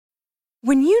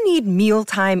When you need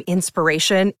mealtime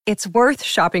inspiration, it's worth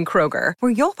shopping Kroger,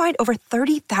 where you'll find over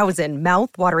 30,000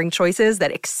 mouth-watering choices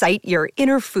that excite your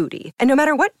inner foodie. And no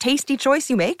matter what tasty choice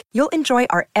you make, you'll enjoy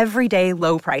our everyday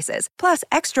low prices, plus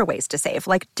extra ways to save,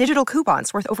 like digital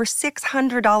coupons worth over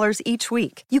 $600 each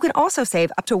week. You can also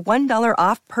save up to $1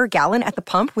 off per gallon at the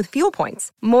pump with fuel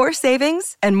points. More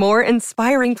savings and more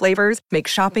inspiring flavors make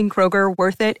shopping Kroger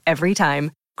worth it every time.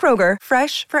 Kroger,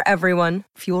 fresh for everyone.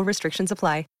 Fuel restrictions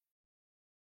apply.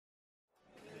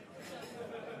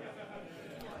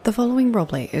 The following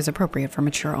roleplay is appropriate for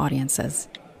mature audiences.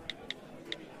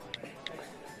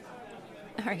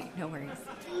 All right, no worries.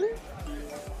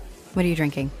 What are you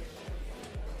drinking?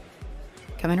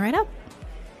 Coming right up.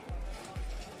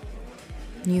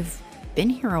 You've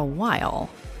been here a while.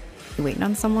 You waiting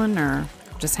on someone or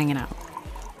just hanging out?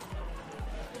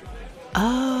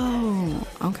 Oh,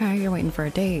 okay, you're waiting for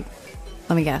a date.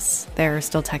 Let me guess, they're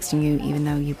still texting you even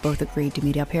though you both agreed to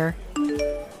meet up here?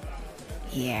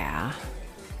 Yeah.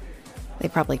 They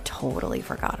probably totally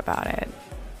forgot about it.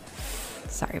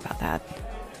 Sorry about that.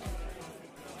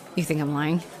 You think I'm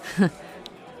lying?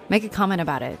 Make a comment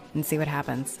about it and see what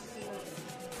happens.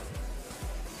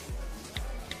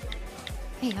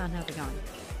 Hey, hon, how's it going?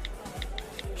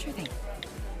 Sure thing.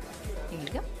 Here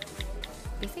you go.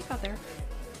 Be safe out there.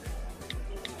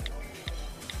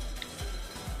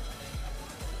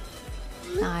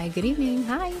 Hi, good evening.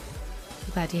 Hi.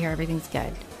 Glad to hear everything's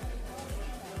good.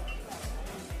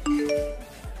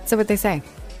 So what'd they say?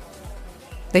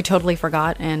 They totally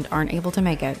forgot and aren't able to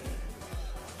make it.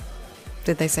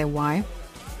 Did they say why?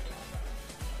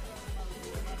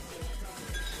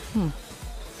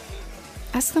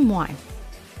 Ask them why.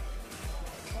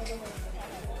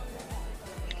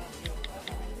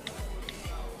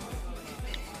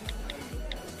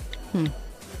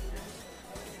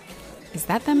 Is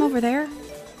that them over there?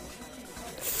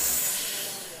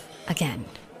 Again.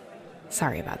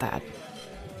 Sorry about that.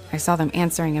 I saw them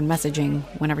answering and messaging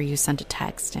whenever you sent a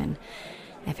text, and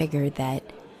I figured that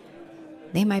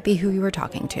they might be who you were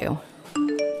talking to.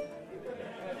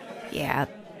 Yeah,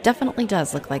 definitely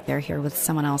does look like they're here with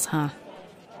someone else, huh?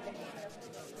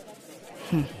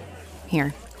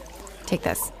 Here, take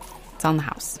this. It's on the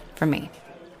house, from me.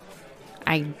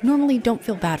 I normally don't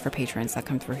feel bad for patrons that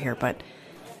come through here, but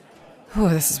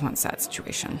this is one sad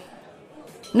situation.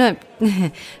 No,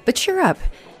 but cheer up.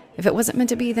 If it wasn't meant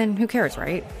to be, then who cares,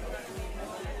 right?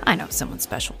 I know someone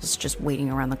special is just waiting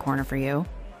around the corner for you.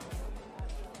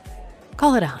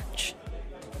 Call it a hunch.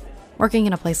 Working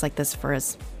in a place like this for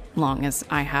as long as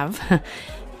I have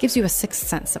gives you a sixth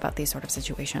sense about these sort of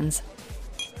situations.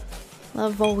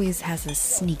 Love always has a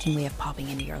sneaky way of popping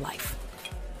into your life.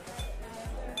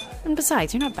 And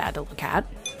besides, you're not bad to look at.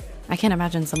 I can't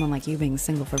imagine someone like you being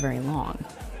single for very long.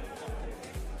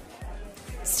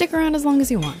 Stick around as long as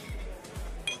you want.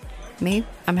 Me,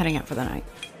 I'm heading out for the night.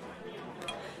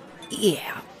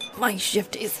 Yeah, my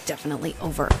shift is definitely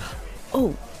over.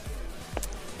 Oh,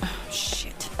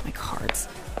 shit, my cards.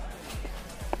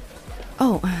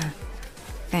 Oh,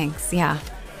 thanks, yeah.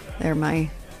 They're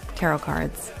my tarot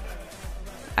cards.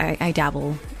 I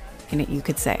dabble in it, you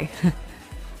could say.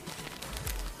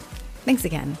 Thanks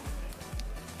again.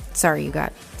 Sorry you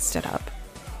got stood up.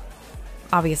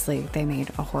 Obviously, they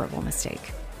made a horrible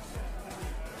mistake.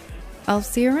 I'll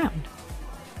see you around.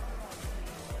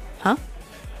 Huh?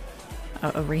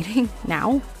 A reading?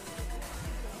 Now?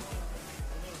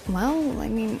 Well, I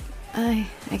mean, I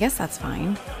guess that's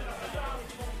fine.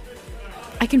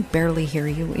 I can barely hear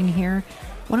you in here.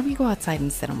 Why don't we go outside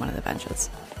and sit on one of the benches?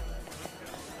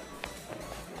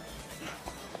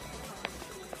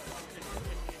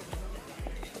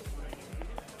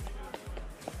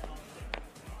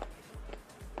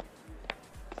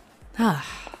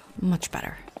 Much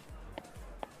better.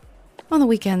 On the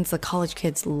weekends, the college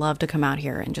kids love to come out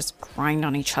here and just grind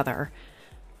on each other.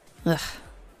 Ugh.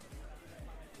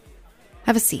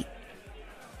 Have a seat.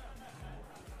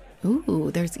 Ooh,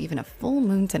 there's even a full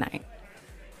moon tonight.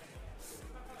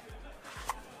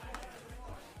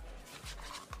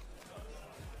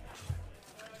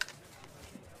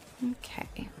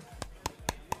 Okay.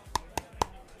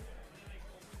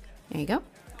 There you go.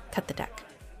 Cut the deck.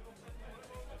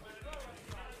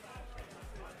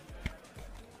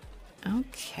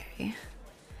 Okay.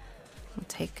 We'll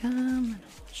take them.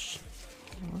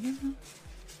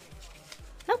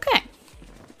 Okay.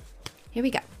 Here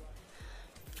we go.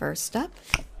 First up.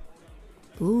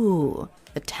 Ooh,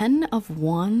 the 10 of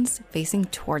Wands facing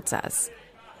towards us.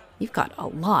 You've got a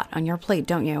lot on your plate,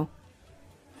 don't you?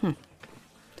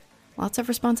 Lots of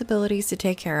responsibilities to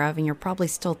take care of, and you're probably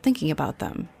still thinking about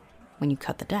them when you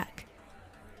cut the deck.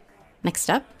 Next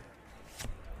up.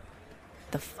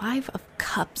 the Five of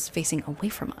Cups facing away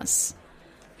from us.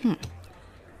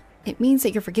 It means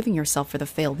that you're forgiving yourself for the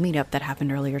failed meetup that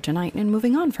happened earlier tonight and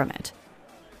moving on from it.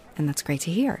 And that's great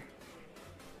to hear.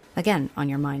 Again, on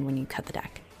your mind when you cut the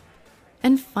deck.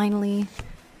 And finally,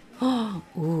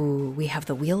 we have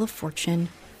the Wheel of Fortune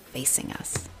facing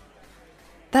us.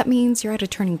 That means you're at a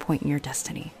turning point in your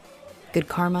destiny. Good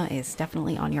karma is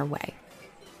definitely on your way.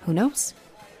 Who knows?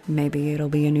 Maybe it'll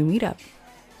be a new meetup.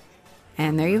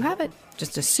 And there you have it.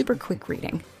 Just a super quick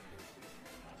reading.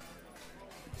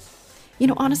 You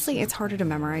know, honestly, it's harder to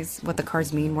memorize what the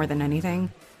cards mean more than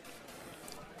anything.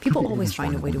 People always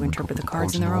find a way to interpret the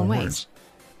cards in their own ways.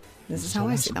 This is how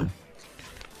I see them.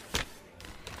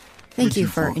 Thank you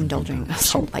for indulging a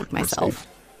soul like myself.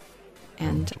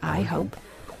 And I hope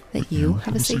that you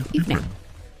have a safe evening.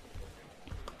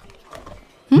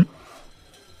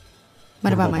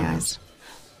 What about my eyes?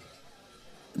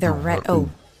 They're red. Oh,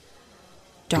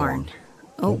 darn.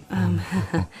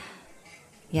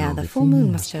 Yeah, the full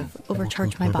moon must have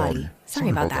overcharged my body. Sorry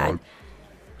about that.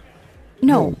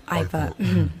 No, I've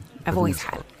always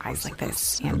had eyes like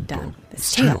this, and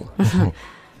this tail.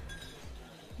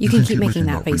 You can keep making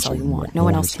that face all you want. No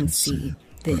one else can see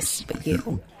this but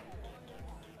you.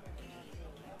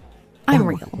 I'm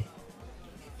real.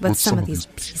 But some of these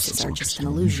pieces are just an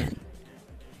illusion.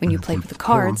 When you play with the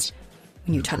cards,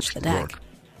 when you touch the deck,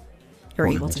 you're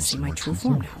able to see my true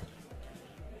form now.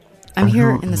 I'm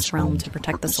here in this realm to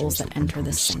protect the souls that enter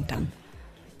this sanctum.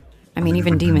 I mean,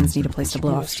 even demons need a place to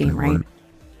blow off steam, right?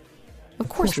 Of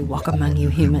course we walk among you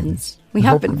humans. We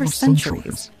have been for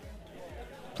centuries.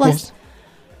 Plus,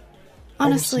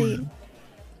 honestly,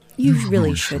 you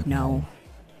really should know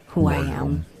who I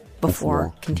am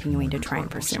before continuing to try and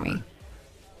pursue me.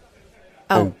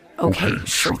 Oh, okay,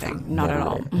 sure thing. Not at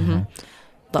all.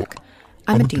 Look,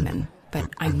 I'm a demon, but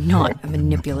I'm not a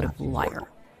manipulative liar.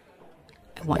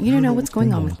 I want you to know what's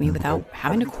going on with me without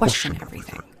having to question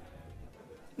everything.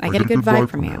 I get a good vibe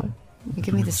from you. You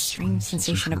give me this strange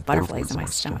sensation of butterflies in my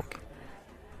stomach.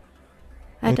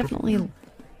 I definitely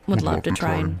would love to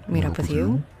try and meet up with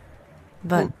you,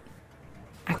 but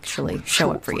actually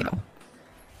show up for you.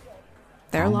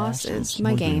 Their loss is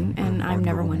my gain, and I'm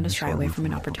never one to shy away from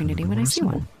an opportunity when I see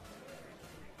one.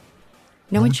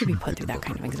 No one should be put through that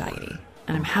kind of anxiety,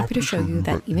 and I'm happy to show you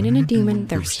that even in a demon,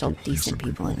 there's still decent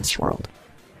people in this world.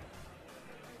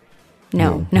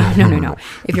 No.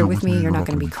 If you're with me, you're not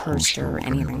going to be cursed or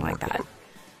anything like that.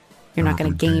 You're not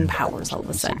going to gain powers all of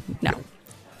a sudden. No.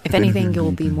 If anything,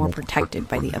 you'll be more protected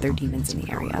by the other demons in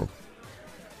the area.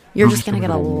 You're just going to get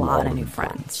a lot of new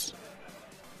friends.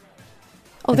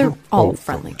 Oh, they're all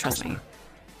friendly, trust me.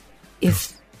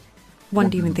 If one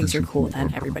demon thinks you're cool,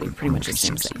 then everybody pretty much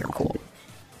assumes that you're cool.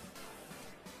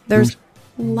 There's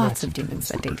lots of demons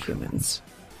that date humans.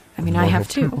 I mean, I have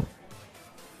too.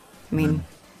 I mean,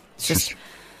 it's just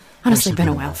honestly been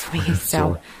a while for me,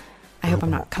 so I hope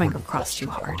I'm not coming across too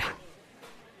hard.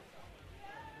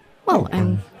 Well,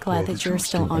 I'm glad that you're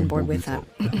still on board with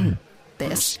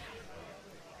this.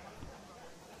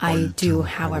 I do,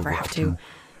 however, have to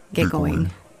get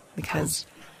going because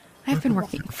I've been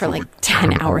working for like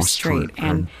 10 hours straight,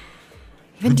 and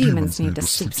even demons need to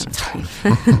sleep sometime.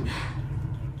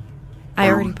 I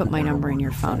already put my number in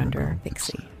your phone under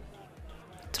Vixie.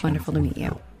 It's wonderful to meet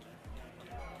you.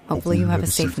 Hopefully you have a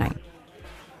safe night,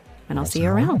 and I'll see you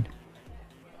around.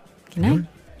 Good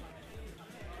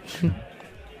night.